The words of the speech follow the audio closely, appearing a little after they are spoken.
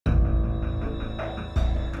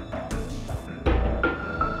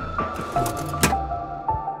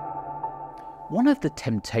One of the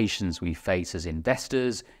temptations we face as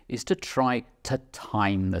investors is to try to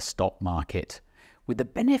time the stock market. With the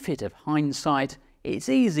benefit of hindsight, it's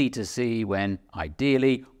easy to see when,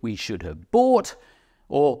 ideally, we should have bought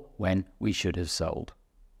or when we should have sold.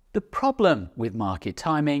 The problem with market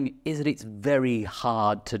timing is that it's very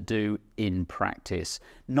hard to do in practice,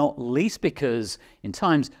 not least because in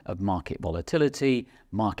times of market volatility,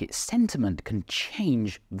 market sentiment can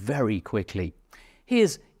change very quickly.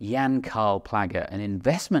 Here's Jan-Carl Plagge, an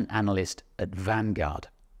investment analyst at Vanguard.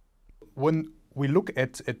 When we look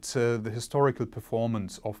at the historical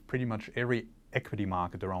performance of pretty much every equity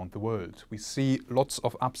market around the world, we see lots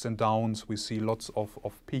of ups and downs, we see lots of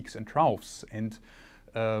peaks and troughs. And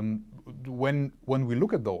when we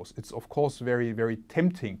look at those, it's of course very, very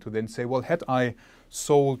tempting to then say, well, had I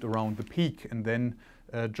sold around the peak and then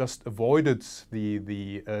just avoided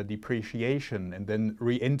the depreciation and then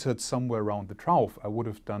re-entered somewhere around the trough, I would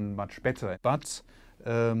have done much better. But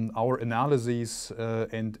our analyses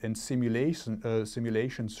and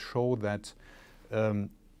simulations show that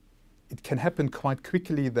it can happen quite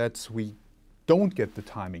quickly that we don't get the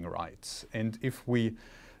timing right. And if we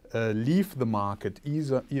leave the market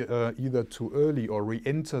either too early or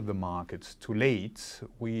re-enter the market too late,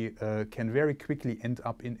 we can very quickly end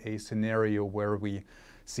up in a scenario where we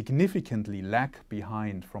significantly lag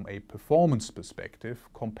behind from a performance perspective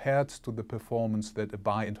compared to the performance that a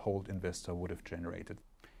buy and hold investor would have generated.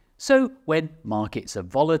 So when markets are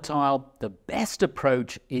volatile, the best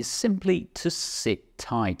approach is simply to sit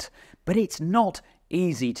tight. But it's not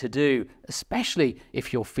easy to do, especially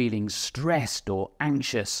if you're feeling stressed or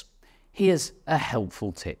anxious. Here's a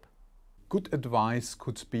helpful tip. Good advice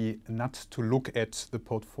could be not to look at the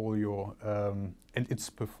portfolio and its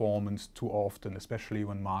performance too often, especially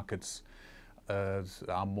when markets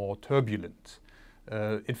are more turbulent.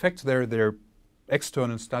 In fact, there are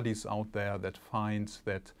external studies out there that find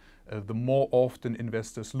that the more often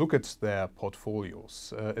investors look at their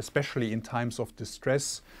portfolios, especially in times of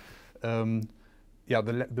distress,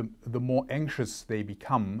 the more anxious they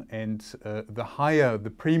become and the higher the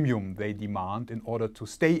premium they demand in order to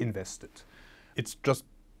stay invested. It's just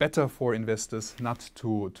better for investors not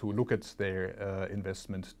to look at their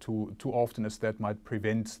investment too often, as that might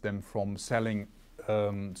prevent them from selling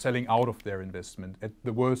out of their investment at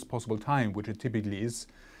the worst possible time, which it typically is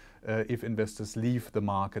if investors leave the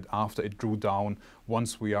market after it drew down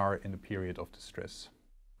once we are in a period of distress.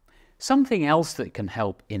 Something else that can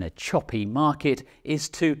help in a choppy market is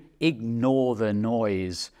to ignore the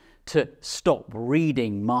noise, to stop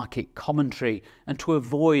reading market commentary and to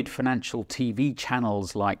avoid financial TV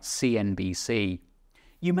channels like CNBC.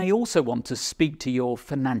 You may also want to speak to your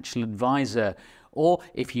financial advisor, or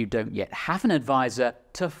if you don't yet have an advisor,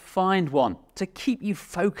 to find one to keep you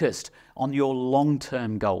focused on your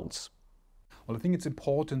long-term goals. Well, I think it's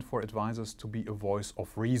important for advisors to be a voice of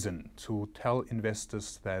reason, to tell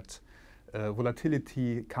investors that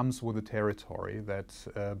volatility comes with the territory, that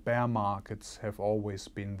bear markets have always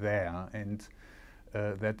been there, and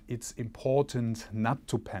that it's important not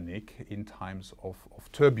to panic in times of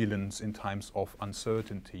turbulence, in times of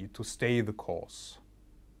uncertainty, to stay the course.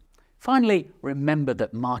 Finally, remember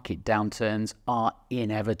that market downturns are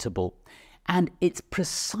inevitable. And it's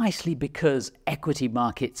precisely because equity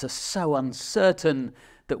markets are so uncertain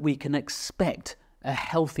that we can expect a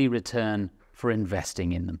healthy return for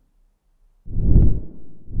investing in them.